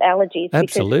to cat allergies.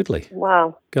 Absolutely.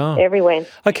 Because, everywhere.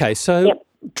 Okay, so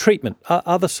treatment,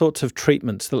 other sorts of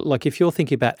treatments, like if you're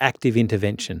thinking about active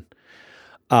intervention,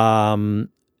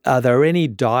 are there any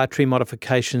dietary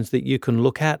modifications that you can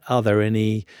look at? Are there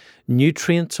any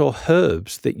nutrients or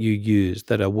herbs that you use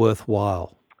that are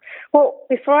worthwhile? Well,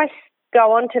 before I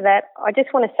go on to that, I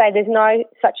just want to say there's no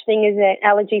such thing as an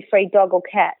allergy-free dog or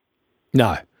cat.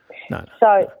 No.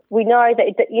 So we know that,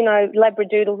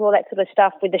 Labradoodles, all that sort of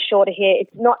stuff with the shorter hair,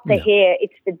 it's not the hair,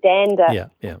 it's the dander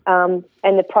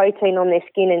and the protein on their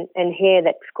skin and hair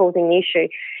that's causing the issue.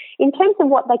 In terms of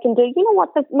what they can do,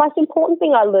 the most important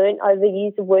thing I learned over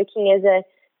years of working as a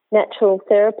natural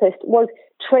therapist was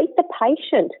treat the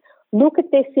patient. look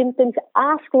at their symptoms,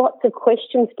 ask lots of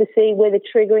questions to see where the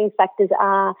triggering factors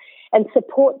are, and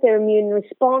support their immune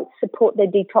response, support their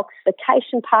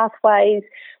detoxification pathways,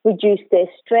 reduce their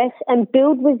stress, and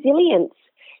build resilience.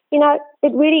 You know,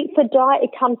 it really, for diet,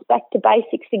 it comes back to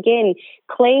basics again.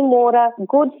 Clean water,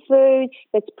 good food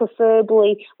that's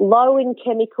preferably low in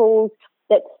chemicals,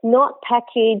 that's not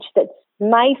packaged, that's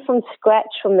made from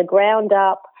scratch, from the ground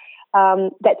up,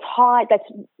 that's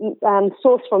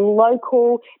sourced from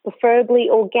local, preferably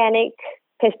organic,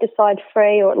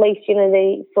 pesticide-free, or at least,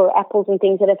 for apples and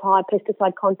things that have high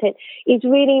pesticide content, is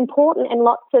really important, and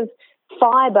lots of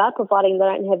fibre, providing they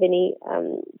don't have any,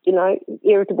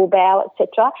 irritable bowel,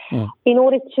 etc., in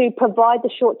order to provide the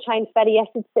short-chain fatty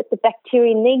acids that the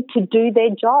bacteria need to do their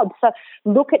job. So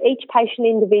look at each patient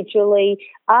individually,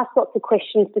 ask lots of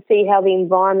questions to see how the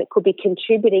environment could be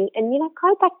contributing, and,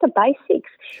 go back to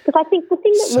basics. Because I think the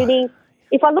thing that really,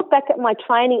 if I look back at my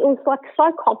training, it was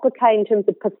so complicated in terms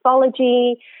of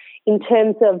pathology, in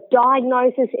terms of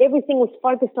diagnosis. Everything was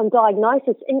focused on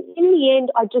diagnosis. And in the end,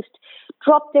 I just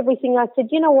dropped everything. I said,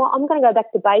 you know what, I'm going to go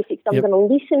back to basics. I'm going to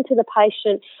listen to the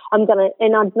patient. And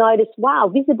I'd noticed, wow,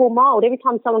 visible mold. Every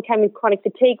time someone came with chronic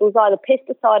fatigue, it was either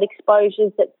pesticide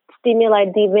exposures that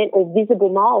stimulated the event or visible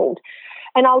mold.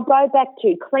 And I'll go back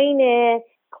to clean air,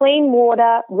 clean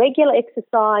water, regular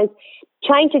exercise,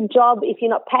 change a job if you're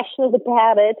not passionate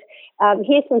about it.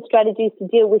 Here's some strategies to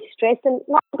deal with stress, and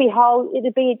lo and behold,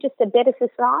 it'll be just a better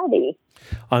society.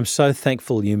 I'm so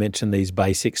thankful you mentioned these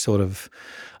basic sort of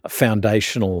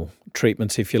foundational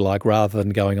treatments, if you like, rather than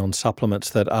going on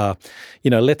supplements that are,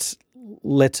 let's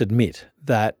admit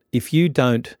that if you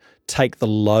don't take the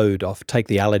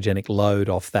allergenic load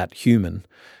off that human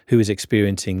who is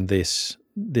experiencing this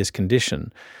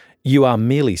condition, you are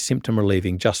merely symptom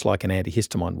relieving, just like an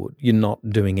antihistamine would. You're not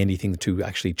doing anything to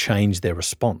actually change their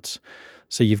response.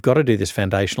 So you've got to do this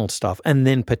foundational stuff and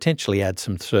then potentially add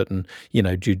some certain,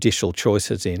 judicial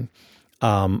choices in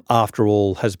after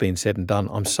all has been said and done.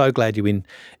 I'm so glad you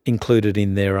included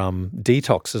in their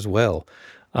detox as well.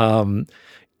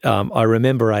 I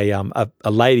remember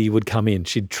a lady would come in,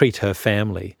 she'd treat her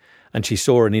family, and she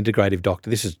saw an integrative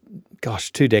doctor. This is,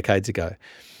 2 decades ago.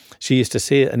 She used to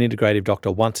see an integrative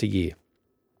doctor once a year,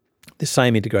 the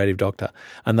same integrative doctor,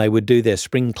 and they would do their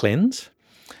spring cleanse,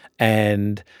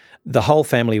 and the whole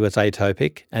family was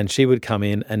atopic, and she would come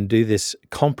in and do this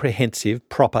comprehensive,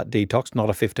 proper detox,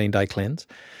 not a 15-day cleanse.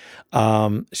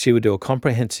 She would do a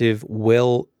comprehensive,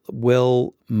 well-marked,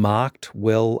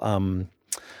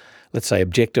 let's say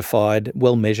objectified,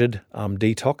 well-measured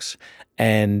detox,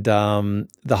 and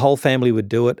the whole family would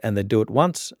do it, and they'd do it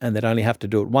once, and they'd only have to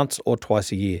do it once or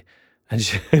twice a year. And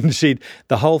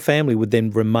the whole family would then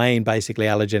remain basically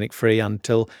allergenic free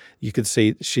until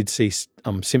she'd see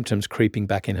symptoms creeping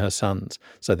back in her sons.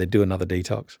 So they'd do another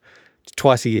detox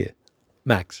twice a year,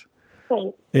 max.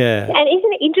 Right. Yeah. And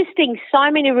isn't it interesting? So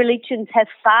many religions have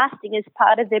fasting as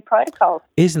part of their protocol.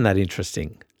 Isn't that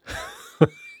interesting?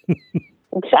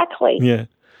 Exactly. Yeah.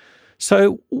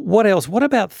 So what else? What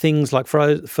about things like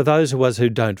for those of us who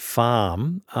don't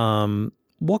farm,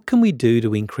 what can we do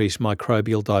to increase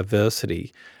microbial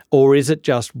diversity? Or is it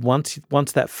just once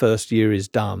that first year is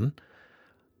done,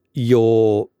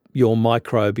 your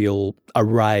microbial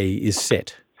array is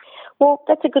set? Well,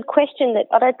 that's a good question that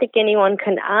I don't think anyone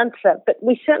can answer, but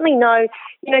we certainly know,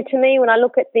 to me, when I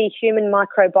look at the Human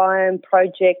Microbiome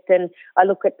Project and I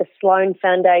look at the Sloan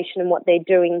Foundation and what they're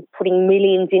doing, putting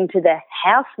millions into the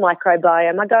house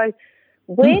microbiome, I go,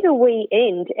 where do we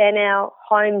end and our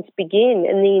homes begin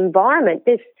and the environment?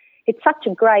 It's such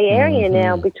a grey area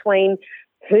now between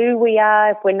who we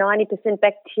are, if we're 90%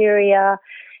 bacteria,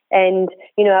 and,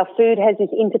 our food has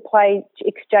this interplay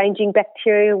exchanging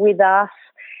bacteria with us,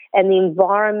 and the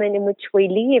environment in which we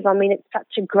live. I mean, it's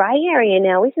such a grey area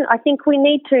now, isn't it? I think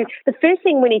the first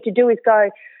thing we need to do is go,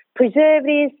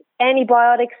 preservatives,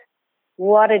 antibiotics,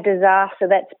 what a disaster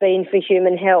that's been for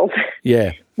human health.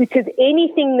 Yeah. Because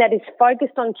anything that is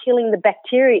focused on killing the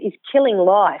bacteria is killing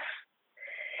life.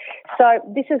 So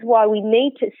this is why we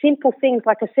need to, simple things,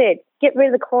 like I said, get rid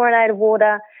of the chlorinated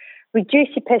water, reduce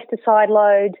your pesticide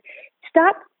load,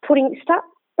 stop putting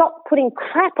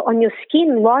crap on your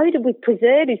skin loaded with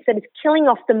preservatives that is killing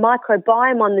off the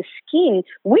microbiome on the skin,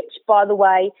 which, by the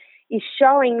way, is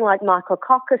showing like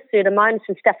Micrococcus, Pseudomonas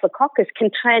and Staphylococcus can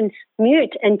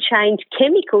transmute and change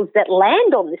chemicals that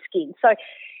land on the skin. So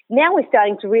now we're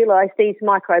starting to realise these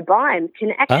microbiomes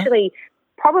can actually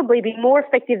probably be more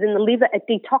effective than the liver at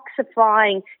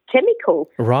detoxifying chemicals.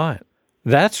 Right.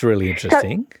 That's really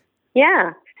interesting.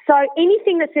 Yeah. So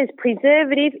anything that says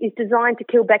preservative is designed to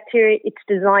kill bacteria, it's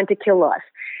designed to kill life.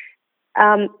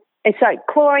 And so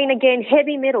chlorine, again,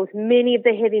 heavy metals, many of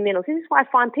the heavy metals. This is why I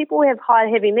find people who have high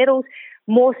heavy metals,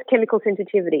 more chemical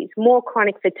sensitivities, more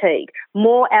chronic fatigue,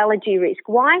 more allergy risk.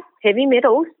 Why? Heavy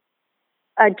metals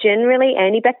are generally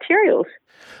antibacterials.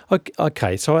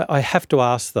 Okay, so I have to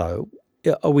ask though,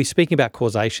 are we speaking about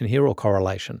causation here or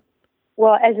correlation?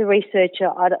 Well, as a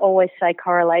researcher, I'd always say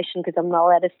correlation because I'm not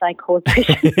allowed to say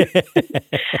causation.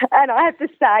 And I have to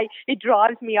say, it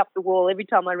drives me up the wall every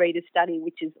time I read a study,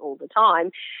 which is all the time,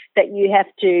 that you have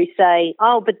to say,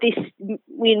 oh, but this,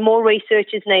 more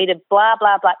researchers needed, blah,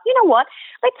 blah, blah. You know what?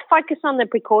 Let's focus on the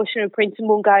precautionary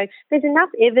principle and go, there's enough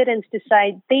evidence to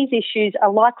say these issues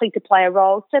are likely to play a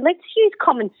role, so let's use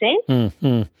common sense.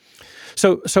 Mm-hmm.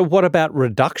 So what about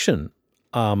reduction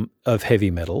of heavy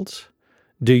metals?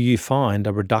 Do you find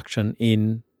a reduction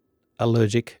in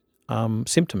allergic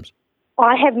symptoms?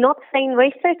 I have not seen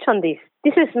research on this.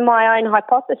 This is my own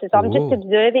hypothesis. I'm just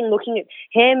observing, looking at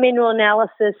hair mineral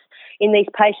analysis in these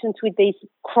patients with these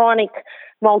chronic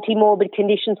multimorbid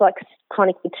conditions like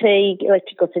chronic fatigue,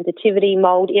 electrical sensitivity,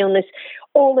 mold illness.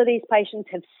 All of these patients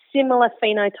have similar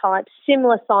phenotypes,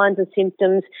 similar signs and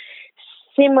symptoms,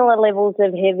 similar levels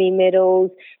of heavy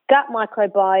metals, gut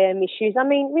microbiome issues. I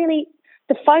mean, really,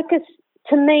 the focus,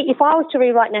 to me, if I was to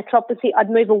rewrite naturopathy, I'd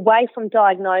move away from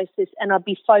diagnosis and I'd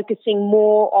be focusing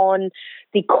more on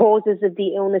the causes of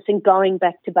the illness and going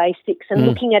back to basics and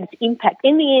looking at its impact.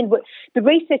 In the end, the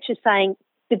research is saying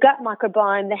the gut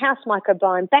microbiome, the house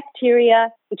microbiome, bacteria,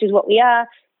 which is what we are,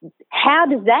 how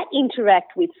does that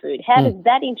interact with food? How does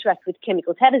that interact with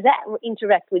chemicals? How does that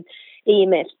interact with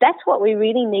EMS? That's what we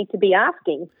really need to be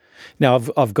asking. Now,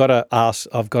 I've got to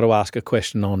ask a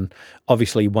question on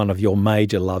obviously one of your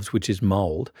major loves, which is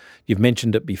mold. You've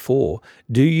mentioned it before.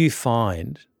 Do you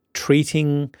find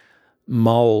treating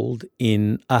mold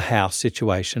in a house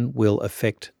situation will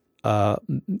affect not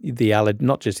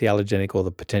just the allergenic or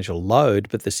the potential load,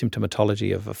 but the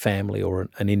symptomatology of a family or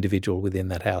an individual within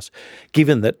that house,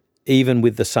 given that even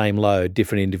with the same load,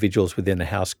 different individuals within the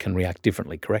house can react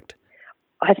differently, correct?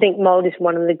 I think mold is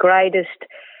one of the greatest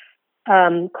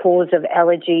cause of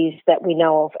allergies that we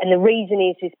know of. And the reason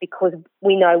is because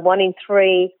we know 1 in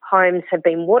 3 homes have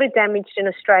been water damaged in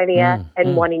Australia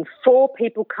and 1 in 4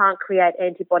 people can't create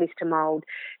antibodies to mold.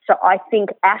 So I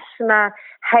think asthma,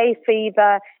 hay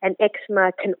fever and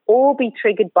eczema can all be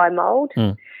triggered by mold.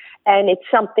 And it's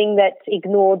something that's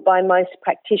ignored by most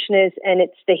practitioners, and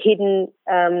it's the hidden,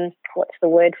 what's the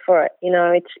word for it? You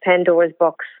know, it's Pandora's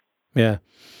box. Yeah.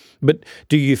 But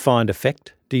do you find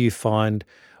effect? Do you find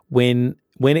when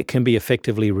it can be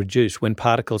effectively reduced, when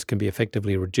particles can be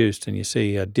effectively reduced and you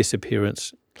see a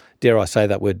disappearance, dare I say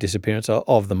that word, disappearance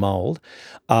of the mold,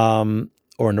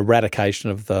 or an eradication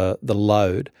of the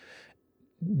load,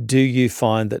 do you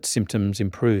find that symptoms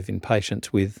improve in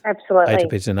patients with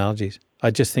atopies and allergies?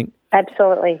 I just think...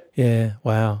 Absolutely. Yeah,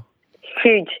 wow.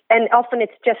 Huge. And often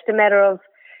it's just a matter of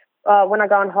when I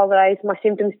go on holidays, my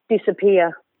symptoms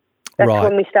disappear. That's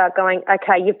when we start going,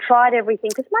 okay, you've tried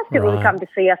everything, because most people who come to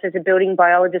see us as a building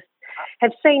biologist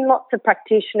have seen lots of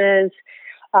practitioners.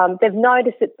 They've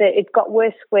noticed that it got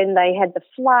worse when they had the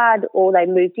flood or they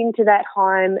moved into that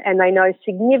home, and they know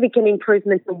significant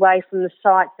improvements away from the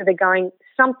site. So they're going,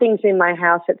 something's in my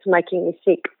house that's making me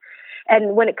sick.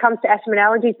 And when it comes to asthma and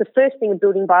allergies, the first thing a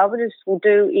building biologist will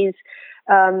do is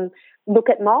look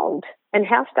at mold and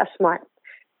house dust mite.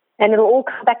 And it'll all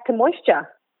come back to moisture.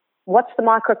 What's the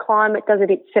microclimate? Does it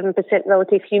hit 7%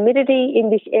 relative humidity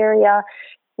in this area?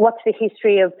 What's the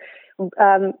history of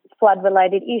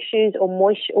flood-related issues or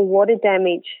moisture or water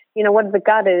damage? You know, what are the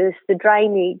gutters, the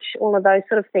drainage, all of those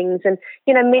sort of things. And,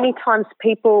 you know, many times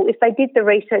people, if they did the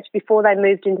research before they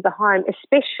moved into the home,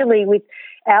 especially with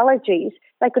allergies,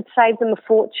 they could save them a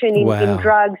fortune in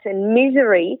drugs and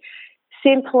misery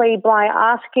simply by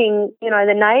asking, you know,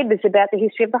 the neighbours about the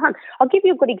history of the home. I'll give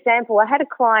you a good example. I had a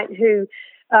client who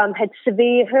had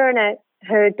severe,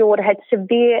 her daughter had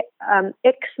severe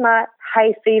eczema,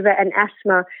 hay fever and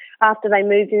asthma after they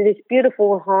moved into this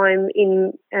beautiful home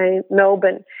in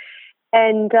Melbourne.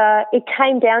 And it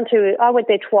came down to, I went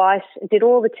there twice, did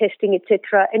all the testing,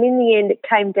 etc. And in the end, it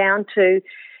came down to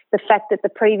the fact that the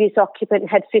previous occupant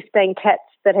had 15 cats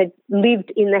that had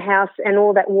lived in the house, and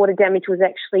all that water damage was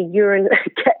actually urine,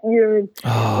 cat urine,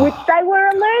 which they were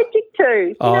allergic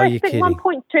to. I spent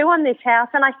 1.2 on this house,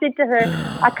 and I said to her,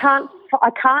 I can't,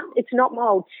 it's not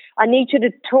mold. I need you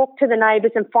to talk to the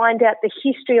neighbours and find out the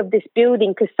history of this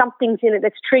building, because something's in it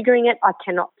that's triggering it. I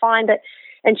cannot find it.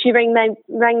 And she rang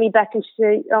me back and she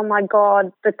said, oh, my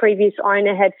God, the previous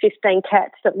owner had 15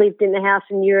 cats that lived in the house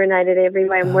and urinated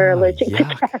everywhere, and we're allergic to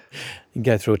cats. You can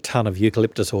go through a ton of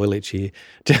eucalyptus oil each year.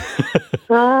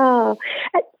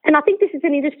 And I think this is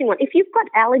an interesting one. If you've got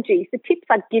allergies, the tips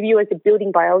I'd give you as a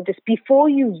building biologist before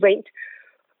you rent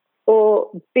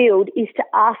or build is to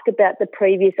ask about the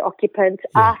previous occupants,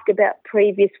 ask about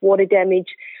previous water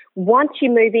damage. Once you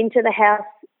move into the house,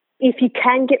 if you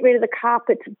can get rid of the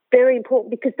carpet, it's very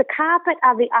important because the carpet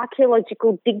are the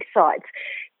archaeological dig sites.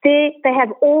 They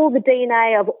have all the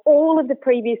DNA of all of the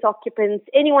previous occupants,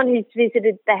 anyone who's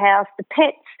visited the house, the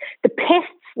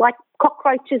pests like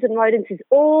cockroaches and rodents is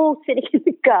all sitting in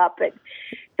the carpet.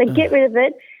 So get rid of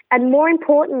it. And more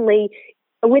importantly,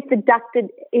 with the ducted,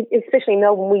 especially in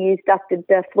Melbourne, we use ducted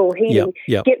floor heating,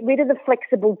 get rid of the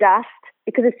flexible dust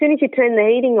because as soon as you turn the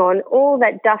heating on, all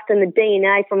that dust and the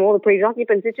DNA from all the previous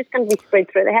occupants is just going to be spread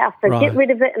through the house. So get rid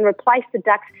of it and replace the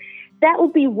ducts. That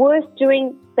will be worth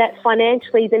doing that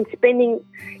financially than spending,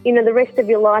 the rest of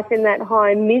your life in that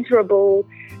home miserable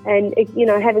and,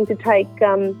 having to take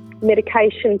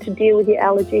medication to deal with your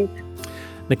allergies.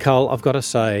 Nicole, I've got to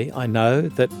say, I know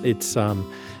that it's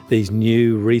these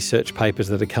new research papers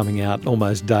that are coming out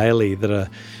almost daily that are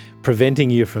preventing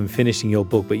you from finishing your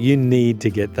book, but you need to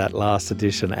get that last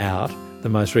edition out, the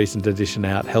most recent edition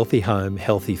out, Healthy Home,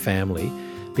 Healthy Family,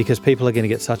 because people are going to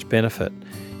get such benefit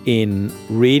in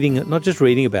reading, not just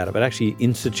reading about it, but actually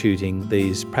instituting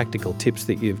these practical tips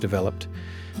that you've developed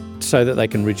so that they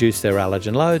can reduce their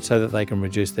allergen load, so that they can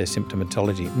reduce their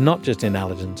symptomatology, not just in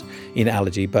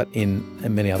allergy, but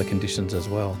in many other conditions as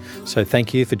well. So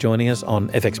thank you for joining us on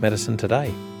FX Medicine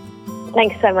today.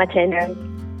 Thanks so much, Andrew.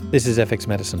 This is FX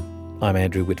Medicine. I'm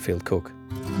Andrew Whitfield Cook.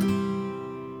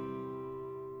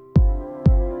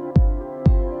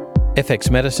 FX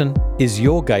Medicine is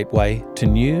your gateway to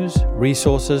news,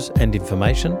 resources and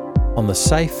information on the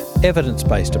safe,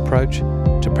 evidence-based approach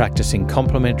to practicing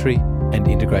complementary and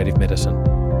integrative medicine.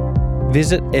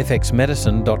 Visit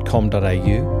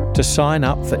fxmedicine.com.au to sign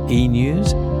up for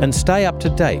e-news and stay up to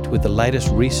date with the latest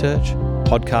research,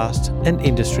 podcasts and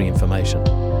industry information.